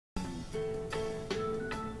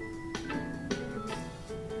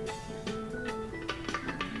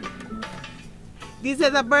This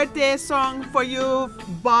is a birthday song for you,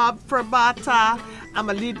 Bob Frabata.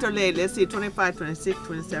 I'm a little late. Let's see, 25, 26,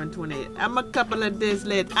 27, 28. I'm a couple of days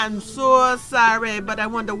late. I'm so sorry, but I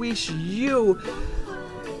want to wish you.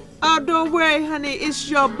 Oh, don't worry, honey. It's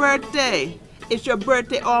your birthday. It's your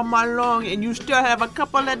birthday all month long, and you still have a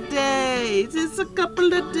couple of days. It's a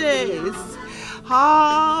couple of days.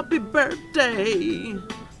 Happy birthday.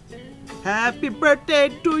 Happy birthday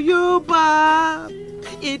to you, Bob.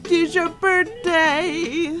 It is your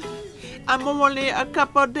birthday. I'm only a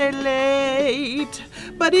couple days late,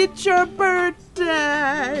 but it's your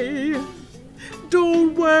birthday.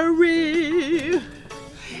 Don't worry.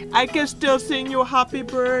 I can still sing you happy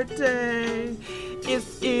birthday. It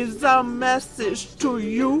is a message to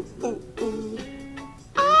you.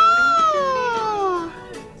 Ah,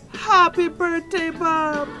 happy birthday,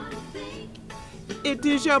 Bob. It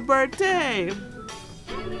is your birthday.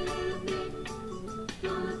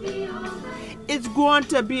 It's going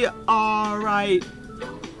to be all right.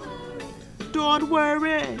 Don't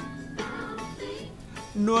worry.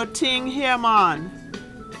 Nothing here, man.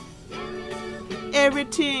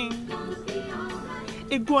 Everything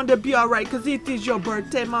is going to be all right because it is your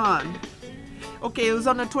birthday, man. Okay, it was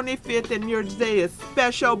on the 25th and your day is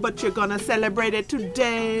special, but you're going to celebrate it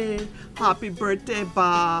today. Happy birthday,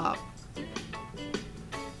 Bob.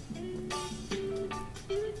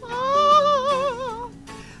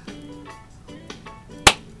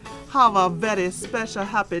 Have a very special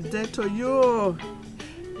happy day to you.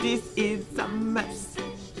 This is a message.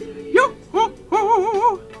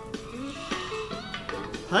 Yo-ho-ho!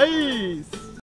 Peace.